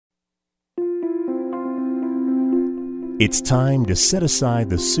It's time to set aside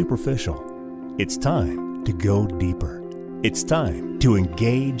the superficial. It's time to go deeper. It's time to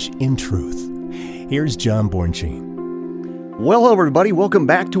engage in truth. Here's John Bornschein. Well, hello, everybody. Welcome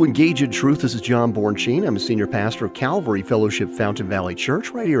back to Engage in Truth. This is John Bornschein. I'm a senior pastor of Calvary Fellowship Fountain Valley Church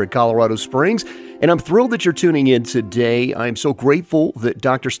right here at Colorado Springs, and I'm thrilled that you're tuning in today. I'm so grateful that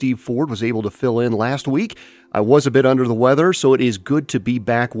Dr. Steve Ford was able to fill in last week. I was a bit under the weather, so it is good to be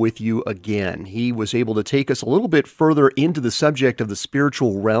back with you again. He was able to take us a little bit further into the subject of the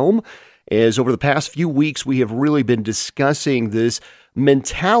spiritual realm, as over the past few weeks we have really been discussing this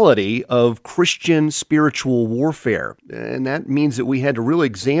mentality of Christian spiritual warfare. And that means that we had to really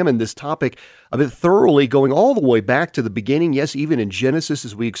examine this topic a bit thoroughly, going all the way back to the beginning, yes, even in Genesis,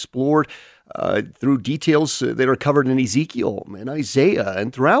 as we explored through details that are covered in Ezekiel and Isaiah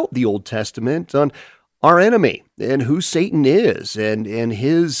and throughout the Old Testament on our enemy and who Satan is and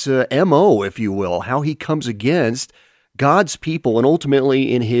his MO, if you will, how he comes against God's people and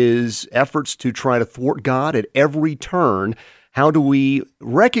ultimately in his efforts to try to thwart God at every turn. How do we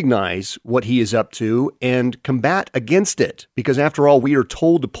recognize what he is up to and combat against it? Because after all, we are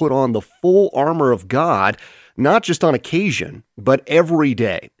told to put on the full armor of God, not just on occasion, but every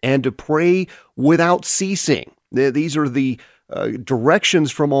day, and to pray without ceasing. These are the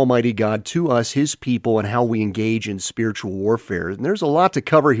directions from Almighty God to us, his people, and how we engage in spiritual warfare. And there's a lot to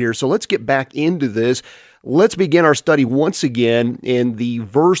cover here, so let's get back into this. Let's begin our study once again in the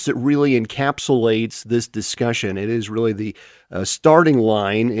verse that really encapsulates this discussion. It is really the starting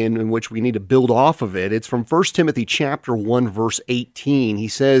line in which we need to build off of it. It's from 1 Timothy chapter 1, verse 18. He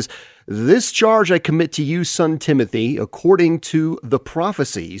says, "This charge I commit to you, son Timothy, according to the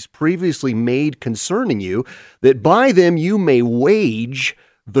prophecies previously made concerning you, that by them you may wage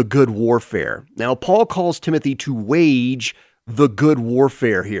the good warfare." Now, Paul calls Timothy to wage the good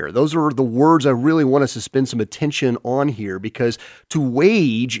warfare here. Those are the words I really want us to spend some attention on here, because to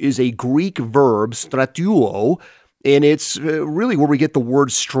wage is a Greek verb, stratuo, and it's really where we get the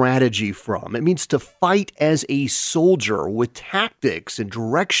word strategy from. It means to fight as a soldier with tactics and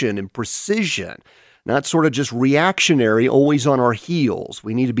direction and precision, not sort of just reactionary, always on our heels.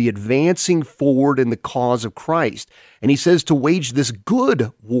 We need to be advancing forward in the cause of Christ. And he says to wage this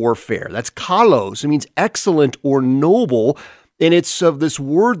good warfare. That's kalos. It means excellent or noble. And it's of this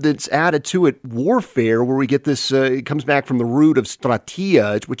word that's added to it, warfare, where we get this, it comes back from the root of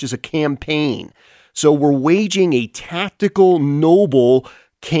stratia, which is a campaign. So we're waging a tactical, noble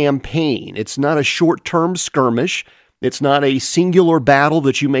campaign. It's not a short-term skirmish. It's not a singular battle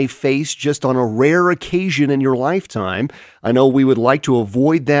that you may face just on a rare occasion in your lifetime. I know we would like to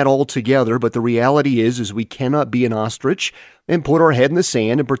avoid that altogether, but the reality is we cannot be an ostrich and put our head in the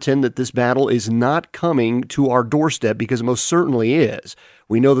sand and pretend that this battle is not coming to our doorstep, because it most certainly is.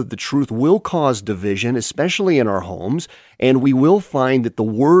 We know that the truth will cause division, especially in our homes, and we will find that the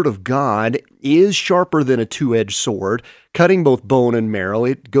Word of God is sharper than a two-edged sword, cutting both bone and marrow.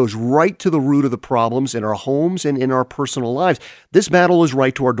 It goes right to the root of the problems in our homes and in our personal lives. This battle is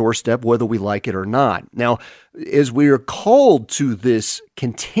right to our doorstep, whether we like it or not. Now, as we are called to this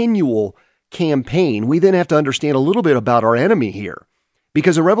continual campaign, we then have to understand a little bit about our enemy here.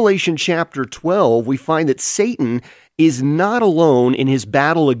 Because in Revelation chapter 12, we find that Satan is not alone in his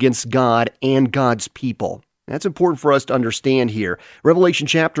battle against God and God's people. That's important for us to understand here. Revelation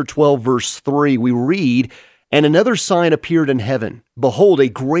chapter 12, verse 3, we read, "And another sign appeared in heaven. Behold, a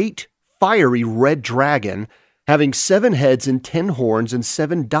great fiery red dragon, having 7 heads and 10 horns and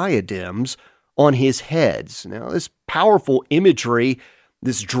 7 diadems on his heads." Now, this powerful imagery,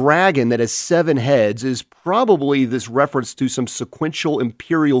 this dragon that has 7 heads, is probably this reference to some sequential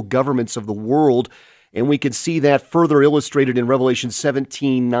imperial governments of the world, and we can see that further illustrated in Revelation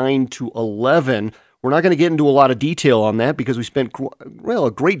 17, 9 to 11. We're not going to get into a lot of detail on that because we spent,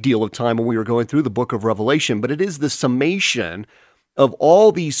 a great deal of time when we were going through the book of Revelation, but it is the summation of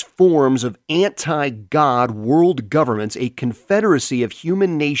all these forms of anti-God world governments, a confederacy of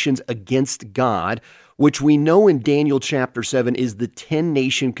human nations against God, which we know in Daniel chapter 7 is the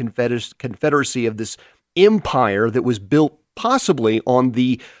 10-nation confederacy of this empire that was built possibly on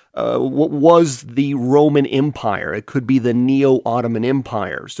the what was the Roman Empire. It could be the Neo-Ottoman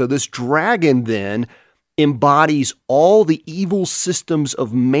Empire. So this dragon then embodies all the evil systems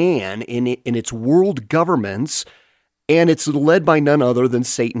of man in its world governments, and it's led by none other than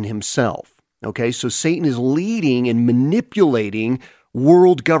Satan himself. Okay, so Satan is leading and manipulating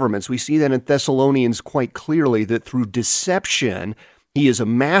world governments. We see that in Thessalonians quite clearly, that through deception, he is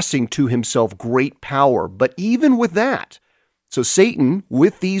amassing to himself great power. But even with that, so Satan,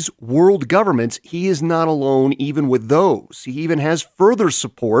 with these world governments, he is not alone even with those. He even has further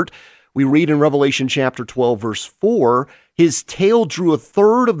support We read in Revelation chapter 12, verse 4, his tail drew a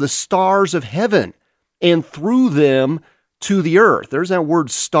third of the stars of heaven and threw them to the earth. There's that word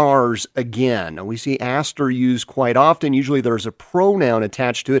stars again. And we see aster used quite often. Usually there's a pronoun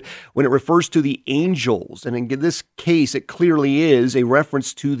attached to it when it refers to the angels. And in this case, it clearly is a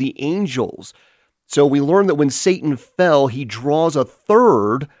reference to the angels. So we learn that when Satan fell, he draws a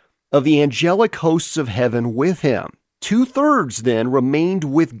third of the angelic hosts of heaven with him. 2/3 then remained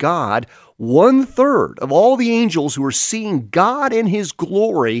with God. 1/3 of all the angels who are seeing God in his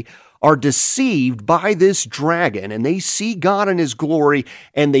glory are deceived by this dragon, and they see God in his glory,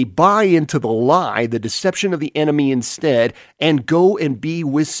 and they buy into the lie, the deception of the enemy instead, and go and be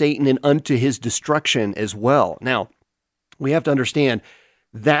with Satan and unto his destruction as well. Now, we have to understand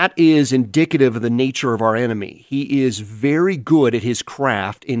that is indicative of the nature of our enemy. He is very good at his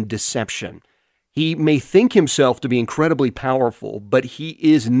craft in deception. He may think himself to be incredibly powerful, but he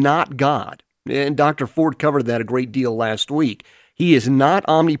is not God. And Dr. Ford covered that a great deal last week. He is not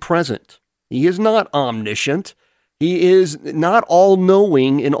omnipresent. He is not omniscient. He is not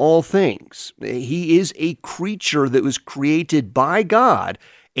all-knowing in all things. He is a creature that was created by God,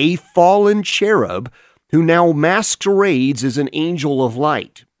 a fallen cherub who now masquerades as an angel of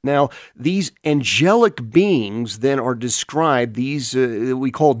light. Now, these angelic beings then are described, these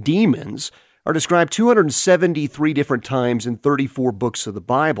we call demons, are described 273 different times in 34 books of the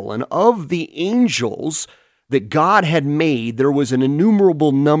Bible. And of the angels that God had made, there was an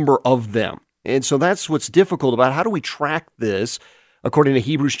innumerable number of them. And so that's what's difficult about how do we track this, according to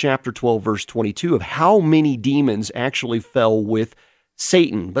Hebrews chapter 12, verse 22, of how many demons actually fell with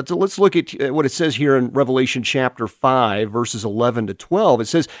Satan. But let's look at what it says here in Revelation chapter 5, verses 11 to 12. It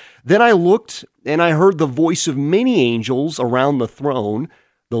says, "Then I looked, and I heard the voice of many angels around the throne,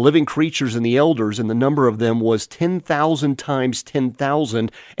 the living creatures and the elders, and the number of them was 10,000 times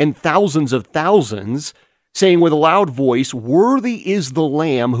 10,000, and thousands of thousands, saying with a loud voice, Worthy is the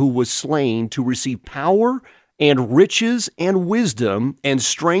Lamb who was slain to receive power and riches and wisdom and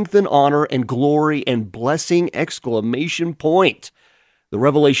strength and honor and glory and blessing!" Exclamation point. The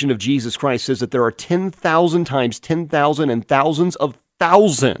revelation of Jesus Christ says that there are 10,000 times 10,000 and thousands of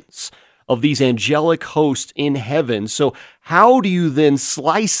thousands of these angelic hosts in heaven. So how do you then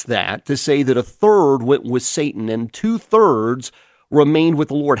slice that to say that a third went with Satan and 2/3 remained with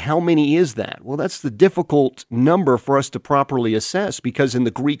the Lord? How many is that? Well, that's the difficult number for us to properly assess, because in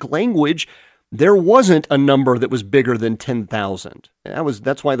the Greek language, there wasn't a number that was bigger than 10,000.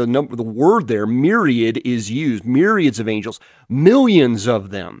 That's why the word there, myriad, is used. Myriads of angels, millions of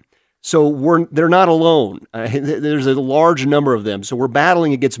them. So they're not alone. There's a large number of them. So we're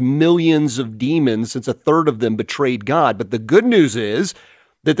battling against millions of demons, since 1/3 of them betrayed God. But the good news is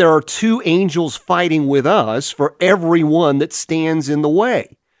that there are 2 angels fighting with us for every one that stands in the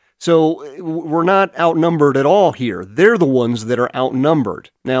way. So we're not outnumbered at all here. They're the ones that are outnumbered.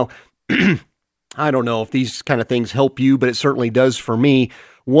 Now, I don't know if these kind of things help you, but it certainly does for me.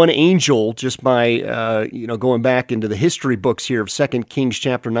 One angel, just by going back into the history books here of 2 Kings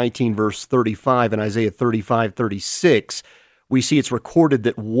chapter 19, verse 35, and Isaiah 35:36, we see it's recorded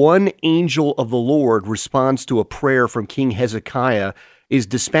that one angel of the Lord responds to a prayer from King Hezekiah, is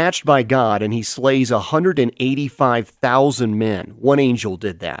dispatched by God, and he slays 185,000 men. One angel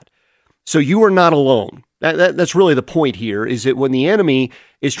did that. So you are not alone. That's really the point here, is that when the enemy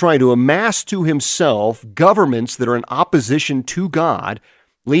is trying to amass to himself governments that are in opposition to God,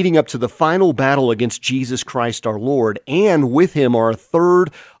 leading up to the final battle against Jesus Christ our Lord, and with him are 1/3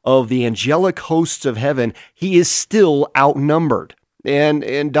 of the angelic hosts of heaven, he is still outnumbered.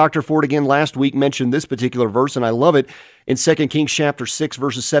 And Dr. Ford again last week mentioned this particular verse, and I love it. In 2 Kings chapter 6,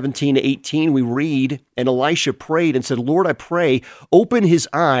 verses 17 to 18, we read, "And Elisha prayed and said, Lord, I pray, open his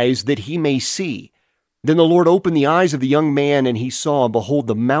eyes that he may see. Then the Lord opened the eyes of the young man, and he saw, and behold,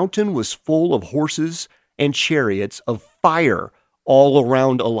 the mountain was full of horses and chariots of fire all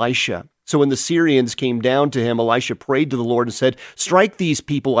around Elisha. So when the Syrians came down to him, Elisha prayed to the Lord and said, Strike these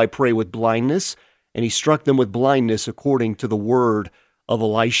people, I pray, with blindness. And he struck them with blindness according to the word of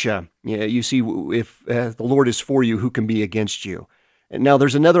Elisha." Yeah, you see, if the Lord is for you, who can be against you? And now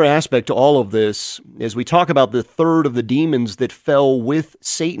there's another aspect to all of this. As we talk about the 1/3 of the demons that fell with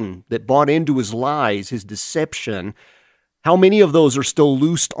Satan, that bought into his lies, his deception, how many of those are still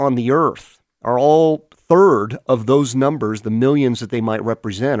loosed on the earth? Are all 1/3 of those numbers, the millions that they might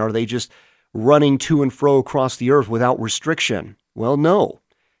represent, are they just running to and fro across the earth without restriction? Well, no.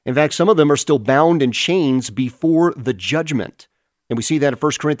 In fact, some of them are still bound in chains before the judgment. And we see that in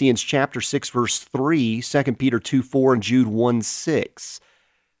 1 Corinthians chapter 6, verse 3, 2 Peter 2:4, and Jude 1:6.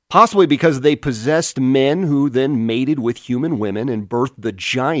 possibly because they possessed men who then mated with human women and birthed the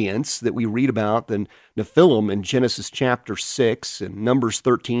giants that we read about, the Nephilim in Genesis chapter 6 and Numbers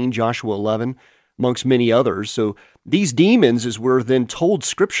 13, Joshua 11, amongst many others. So these demons, as we're then told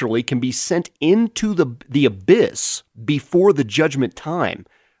scripturally, can be sent into the abyss before the judgment time.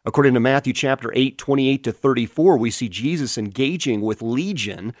 According to Matthew chapter 8, 28 to 34, we see Jesus engaging with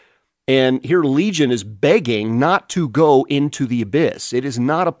Legion. And here Legion is begging not to go into the abyss. It is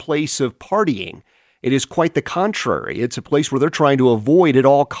not a place of partying. It is quite the contrary. It's a place where they're trying to avoid at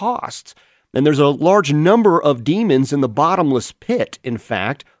all costs. And there's a large number of demons in the bottomless pit. In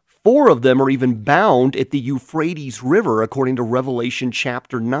fact, 4 of them are even bound at the Euphrates River, according to Revelation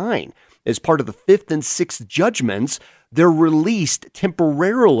chapter 9. As part of the 5th and 6th judgments, they're released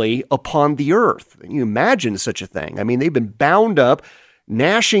temporarily upon the earth. Can you imagine such a thing? I mean, they've been bound up,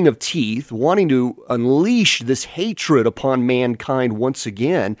 gnashing of teeth, wanting to unleash this hatred upon mankind once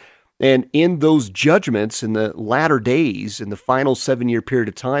again. And in those judgments, in the latter days, in the final 7-year period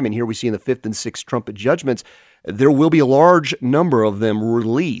of time, and here we see in the 5th and 6th trumpet judgments, there will be a large number of them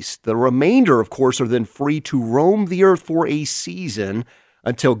released. The remainder, of course, are then free to roam the earth for a season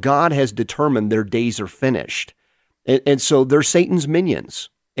until God has determined their days are finished. And so they're Satan's minions,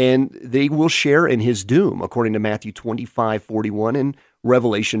 and they will share in his doom, according to Matthew 25:41 and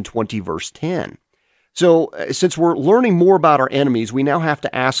Revelation 20, verse 10. So since we're learning more about our enemies, we now have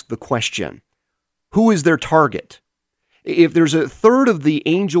to ask the question, who is their target? If there's a third of the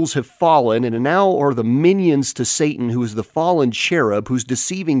angels have fallen and now are the minions to Satan, who is the fallen cherub, who's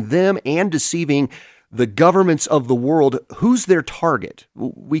deceiving them and deceiving the governments of the world, who's their target?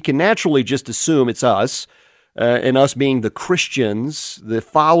 We can naturally just assume it's us, and us being the Christians, the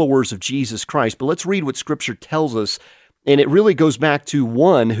followers of Jesus Christ. But let's read what Scripture tells us, and it really goes back to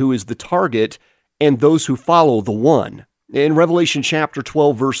one who is the target and those who follow the one. In Revelation chapter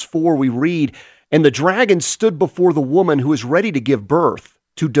 12, verse 4, we read, "And the dragon stood before the woman who is ready to give birth,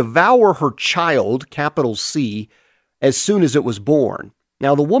 to devour her child," capital C, "as soon as it was born."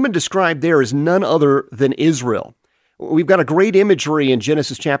 Now, the woman described there is none other than Israel. We've got a great imagery in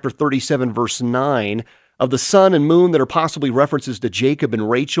Genesis chapter 37, verse 9, of the sun and moon that are possibly references to Jacob and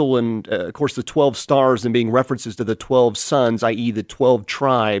Rachel, and of course the 12 stars and being references to the 12 sons, i.e. the 12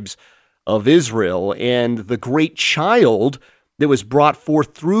 tribes of Israel. And the great child that was brought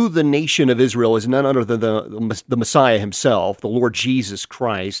forth through the nation of Israel is none other than the Messiah himself, the Lord Jesus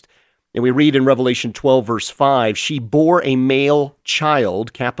Christ. And we read in Revelation 12, verse 5, "She bore a male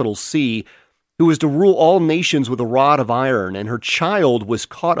child," capital C, "who was to rule all nations with a rod of iron, and her child was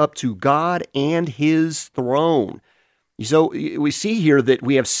caught up to God and his throne." So we see here that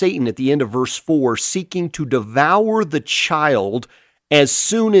we have Satan at the end of verse 4 seeking to devour the child as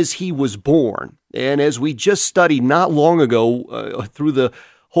soon as he was born. And as we just studied not long ago through the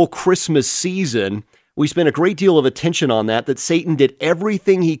whole Christmas season, we spent a great deal of attention on that Satan did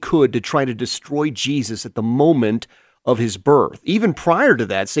everything he could to try to destroy Jesus at the moment of his birth. Even prior to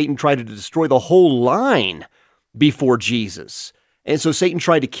that, Satan tried to destroy the whole line before Jesus. And so Satan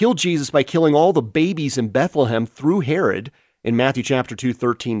tried to kill Jesus by killing all the babies in Bethlehem through Herod in Matthew chapter 2,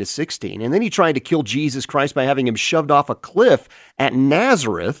 13 to 16. And then he tried to kill Jesus Christ by having him shoved off a cliff at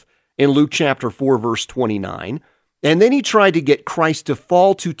Nazareth in Luke chapter 4, verse 29. And then he tried to get Christ to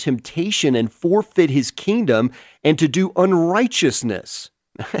fall to temptation and forfeit his kingdom and to do unrighteousness.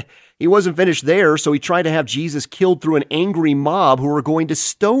 He wasn't finished there, so he tried to have Jesus killed through an angry mob who were going to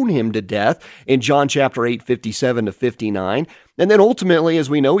stone him to death in John chapter 8, 57 to 59. And then ultimately, as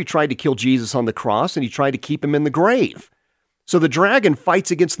we know, he tried to kill Jesus on the cross and he tried to keep him in the grave. So the dragon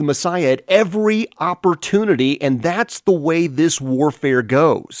fights against the Messiah at every opportunity, and that's the way this warfare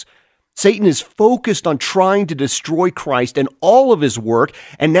goes. Satan is focused on trying to destroy Christ and all of his work,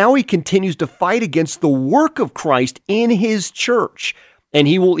 and now he continues to fight against the work of Christ in his church. And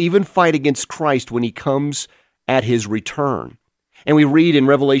he will even fight against Christ when he comes at his return. And we read in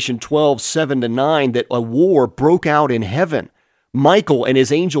Revelation 12, 7 to 9, that a war broke out in heaven. Michael and his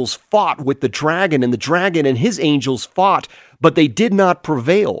angels fought with the dragon, and the dragon and his angels fought, but they did not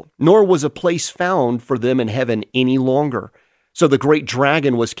prevail, nor was a place found for them in heaven any longer. So the great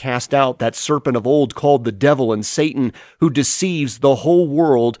dragon was cast out, that serpent of old called the devil and Satan, who deceives the whole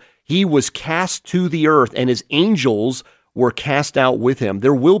world. He was cast to the earth, and his angels were cast out with him.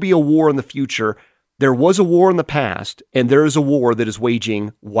 There will be a war in the future. There was a war in the past, and there is a war that is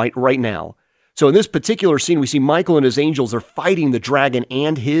waging right now. So in this particular scene, we see Michael and his angels are fighting the dragon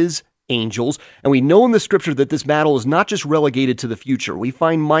and his angels, and we know in the scripture that this battle is not just relegated to the future. We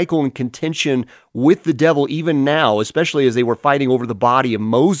find Michael in contention with the devil even now, especially as they were fighting over the body of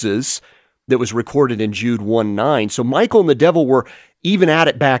Moses that was recorded in Jude 1:9. So Michael and the devil were even at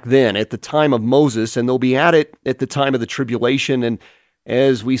it back then at the time of Moses, and they'll be at it at the time of the tribulation. And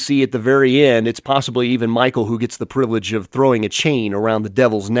as we see at the very end, it's possibly even Michael who gets the privilege of throwing a chain around the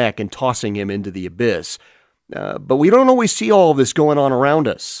devil's neck and tossing him into the abyss. But we don't always see all of this going on around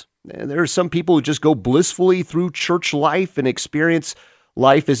us. And there are some people who just go blissfully through church life and experience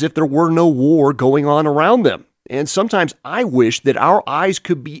life as if there were no war going on around them. And sometimes I wish that our eyes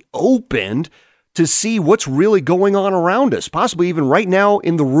could be opened to see what's really going on around us, possibly even right now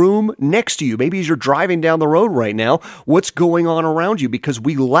in the room next to you. Maybe as you're driving down the road right now, what's going on around you, because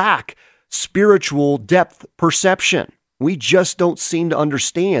we lack spiritual depth perception. We just don't seem to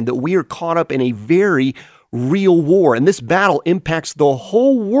understand that we are caught up in a very real war. And this battle impacts the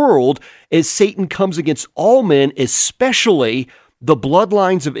whole world as Satan comes against all men, especially the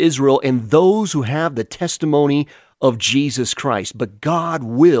bloodlines of Israel and those who have the testimony of Jesus Christ. But God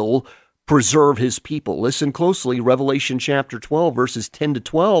will preserve his people. Listen closely, Revelation chapter 12, verses 10 to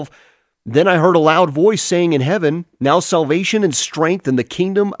 12. Then I heard a loud voice saying in heaven, now salvation and strength and the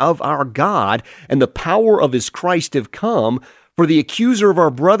kingdom of our God and the power of his Christ have come. For the accuser of our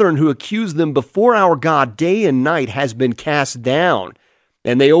brethren who accused them before our God day and night has been cast down.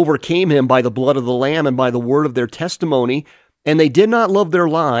 And they overcame him by the blood of the Lamb and by the word of their testimony, and they did not love their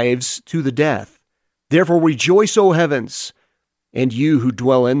lives to the death. Therefore rejoice, O heavens, and you who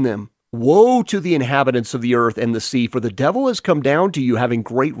dwell in them. Woe to the inhabitants of the earth and the sea, for the devil has come down to you having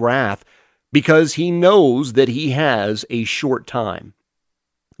great wrath, because he knows that he has a short time.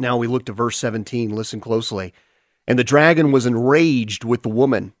 Now we look to verse 17. Listen closely. And the dragon was enraged with the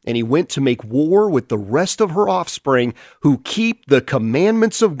woman, and he went to make war with the rest of her offspring who keep the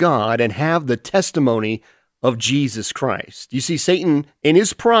commandments of God and have the testimony of Jesus Christ. You see, Satan, in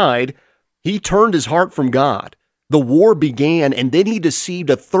his pride, he turned his heart from God. The war began, and then he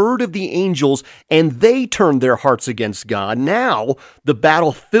deceived a third of the angels, and they turned their hearts against God. Now, the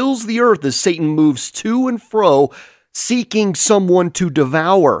battle fills the earth as Satan moves to and fro, seeking someone to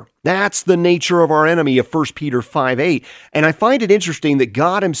devour. That's the nature of our enemy of 1 Peter 5:8. And I find it interesting that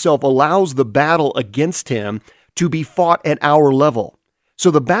God himself allows the battle against him to be fought at our level.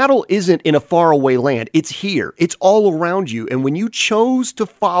 So the battle isn't in a faraway land. It's here. It's all around you. And when you chose to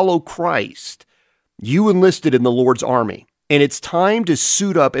follow Christ, you enlisted in the Lord's army. And it's time to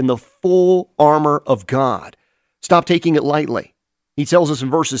suit up in the full armor of God. Stop taking it lightly. He tells us in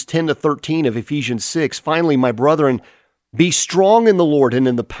verses 10 to 13 of Ephesians 6, finally, my brethren, be strong in the Lord and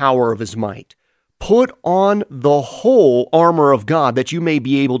in the power of his might. Put on the whole armor of God that you may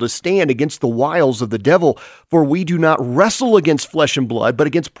be able to stand against the wiles of the devil. For we do not wrestle against flesh and blood, but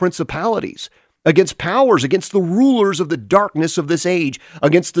against principalities, against powers, against the rulers of the darkness of this age,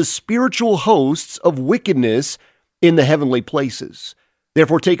 against the spiritual hosts of wickedness in the heavenly places.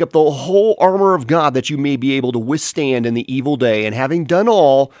 Therefore take up the whole armor of God that you may be able to withstand in the evil day, and having done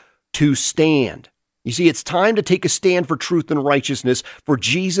all, to stand. You see, it's time to take a stand for truth and righteousness for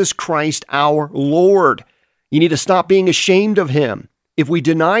Jesus Christ our Lord. You need to stop being ashamed of him. If we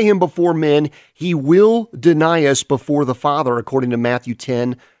deny him before men, he will deny us before the Father, according to Matthew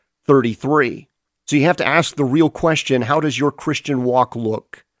 10:33. So you have to ask the real question, how does your Christian walk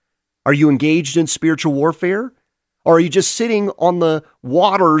look? Are you engaged in spiritual warfare? Or are you just sitting on the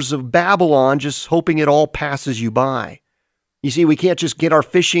waters of Babylon, just hoping it all passes you by? You see, we can't just get our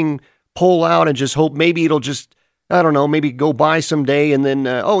fishing pole out and just hope maybe it'll just, I don't know, maybe go by someday and then,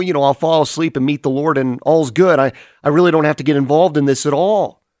 I'll fall asleep and meet the Lord and all's good. I really don't have to get involved in this at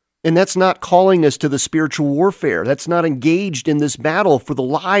all. And that's not calling us to the spiritual warfare. That's not engaged in this battle for the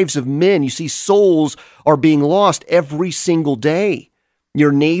lives of men. You see, souls are being lost every single day.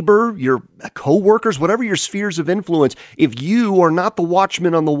 Your neighbor, your co-workers, whatever your spheres of influence, if you are not the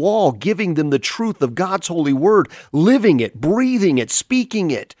watchman on the wall, giving them the truth of God's holy word, living it, breathing it, speaking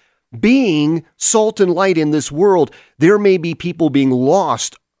it, being salt and light in this world, there may be people being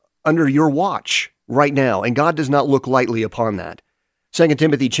lost under your watch right now, and God does not look lightly upon that. 2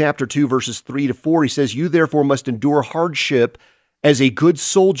 Timothy chapter 2, verses 3 to 4, he says, you therefore must endure hardship as a good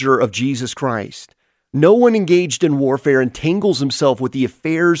soldier of Jesus Christ. No one engaged in warfare entangles himself with the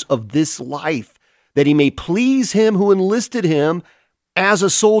affairs of this life, that he may please him who enlisted him as a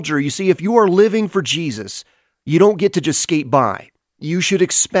soldier. You see, if you are living for Jesus, you don't get to just skate by. You should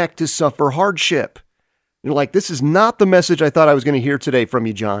expect to suffer hardship. You're like, this is not the message I thought I was going to hear today from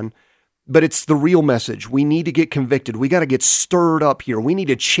you, John. But it's the real message. We need to get convicted. We got to get stirred up here. We need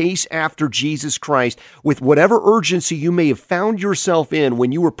to chase after Jesus Christ with whatever urgency you may have found yourself in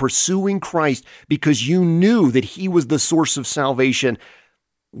when you were pursuing Christ because you knew that he was the source of salvation.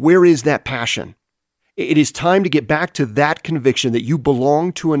 Where is that passion? It is time to get back to that conviction that you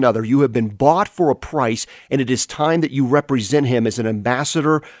belong to another. You have been bought for a price, and it is time that you represent him as an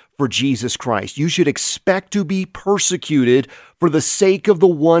ambassador for Jesus Christ. You should expect to be persecuted for the sake of the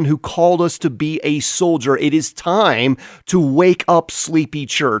one who called us to be a soldier. It is time to wake up, sleepy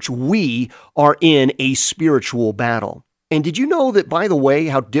church. We are in a spiritual battle. And did you know that, by the way,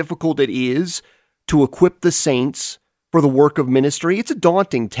 how difficult it is to equip the saints for the work of ministry? It's a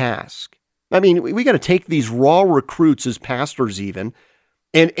daunting task. I mean, we got to take these raw recruits as pastors even,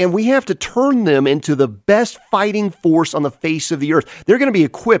 and we have to turn them into the best fighting force on the face of the earth. They're going to be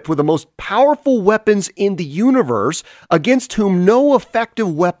equipped with the most powerful weapons in the universe, against whom no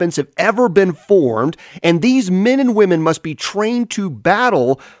effective weapons have ever been formed. And these men and women must be trained to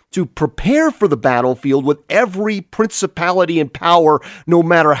battle, to prepare for the battlefield with every principality and power, no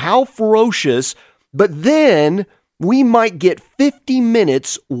matter how ferocious. But then we might get 50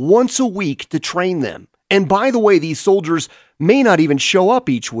 minutes once a week to train them. And by the way, these soldiers may not even show up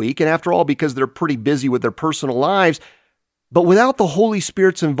each week. And after all, because they're pretty busy with their personal lives. But without the Holy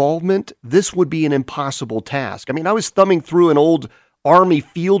Spirit's involvement, this would be an impossible task. I mean, I was thumbing through an old Army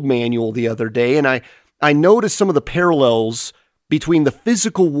field manual the other day, and I noticed some of the parallels between the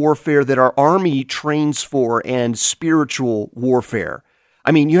physical warfare that our Army trains for and spiritual warfare.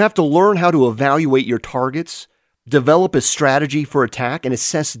 I mean, you have to learn how to evaluate your targets, develop a strategy for attack, and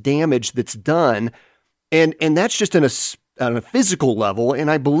assess damage that's done. And that's just on a physical level.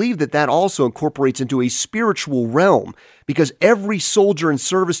 And I believe that also incorporates into a spiritual realm, because every soldier in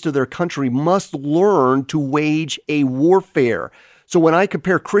service to their country must learn to wage a warfare. So when I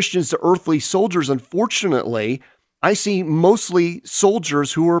compare Christians to earthly soldiers, unfortunately, I see mostly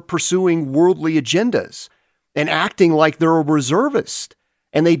soldiers who are pursuing worldly agendas and acting like they're a reservist.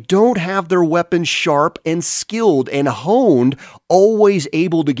 And they don't have their weapons sharp and skilled and honed, always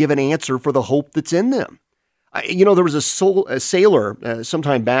able to give an answer for the hope that's in them. There was a sailor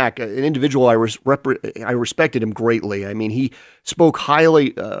sometime back, an individual I respected him greatly. I mean, he spoke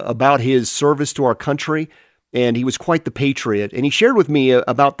highly about his service to our country, and he was quite the patriot. And he shared with me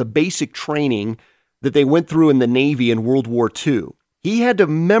about the basic training that they went through in the Navy in World War II. He had to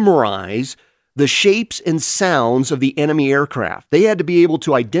memorize the shapes and sounds of the enemy aircraft. They had to be able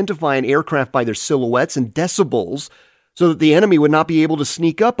to identify an aircraft by their silhouettes and decibels so that the enemy would not be able to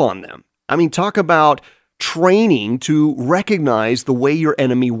sneak up on them. I mean, talk about training to recognize the way your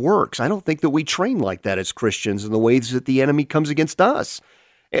enemy works. I don't think that we train like that as Christians in the ways that the enemy comes against us.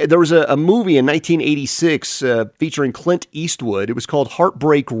 There was a movie in 1986 featuring Clint Eastwood. It was called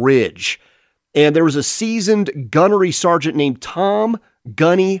Heartbreak Ridge. And there was a seasoned gunnery sergeant named Tom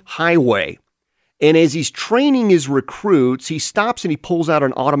Gunny Highway. And as he's training his recruits, he stops and he pulls out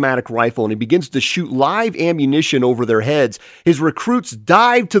an automatic rifle and he begins to shoot live ammunition over their heads. His recruits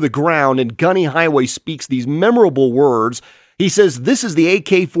dive to the ground, and Gunny Highway speaks these memorable words. He says, "This is the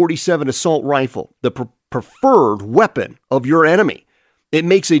AK-47 assault rifle, the preferred weapon of your enemy. It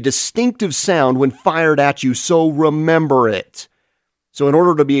makes a distinctive sound when fired at you, so remember it." So in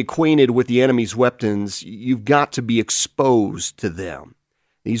order to be acquainted with the enemy's weapons, you've got to be exposed to them.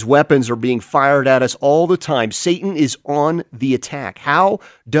 These weapons are being fired at us all the time. Satan is on the attack. How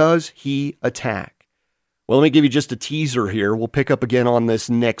does he attack? Well, let me give you just a teaser here. We'll pick up again on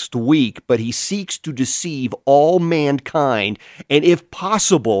this next week. But he seeks to deceive all mankind, and if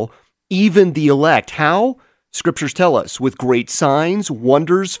possible, even the elect. How? Scriptures tell us, with great signs,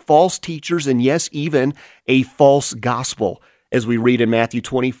 wonders, false teachers, and yes, even a false gospel. As we read in Matthew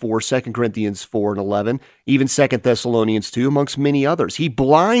 24, 2 Corinthians 4 and 11, even 2 Thessalonians 2, amongst many others. He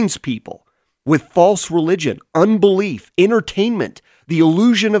blinds people with false religion, unbelief, entertainment, the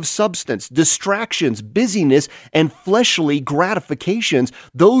illusion of substance, distractions, busyness, and fleshly gratifications.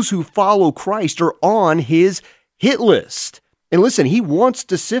 Those who follow Christ are on his hit list. And listen, he wants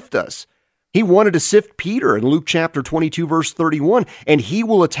to sift us. He wanted to sift Peter in Luke chapter 22, verse 31, and he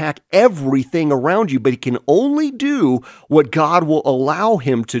will attack everything around you, but he can only do what God will allow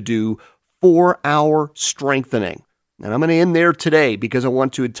him to do for our strengthening. And I'm going to end there today because I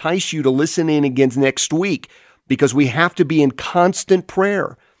want to entice you to listen in again next week, because we have to be in constant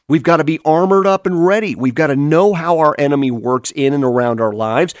prayer. We've got to be armored up and ready. We've got to know how our enemy works in and around our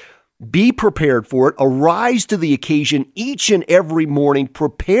lives. Be prepared for it. Arise to the occasion each and every morning,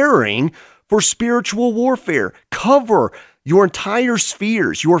 preparing for spiritual warfare. Cover your entire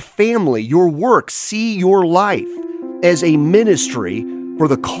spheres, your family, your work. See your life as a ministry for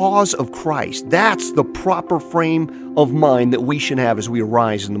the cause of Christ. That's the proper frame of mind that we should have as we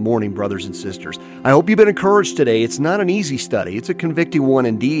arise in the morning, brothers and sisters. I hope you've been encouraged today. It's not an easy study. It's a convicting one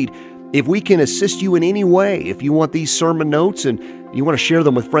indeed. If we can assist you in any way, if you want these sermon notes and you want to share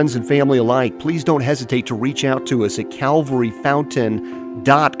them with friends and family alike, please don't hesitate to reach out to us at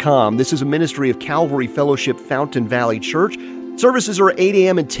calvaryfountain.com. This is a ministry of Calvary Fellowship Fountain Valley Church. Services are 8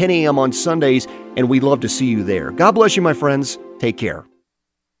 a.m. and 10 a.m. on Sundays, and we'd love to see you there. God bless you, my friends. Take care.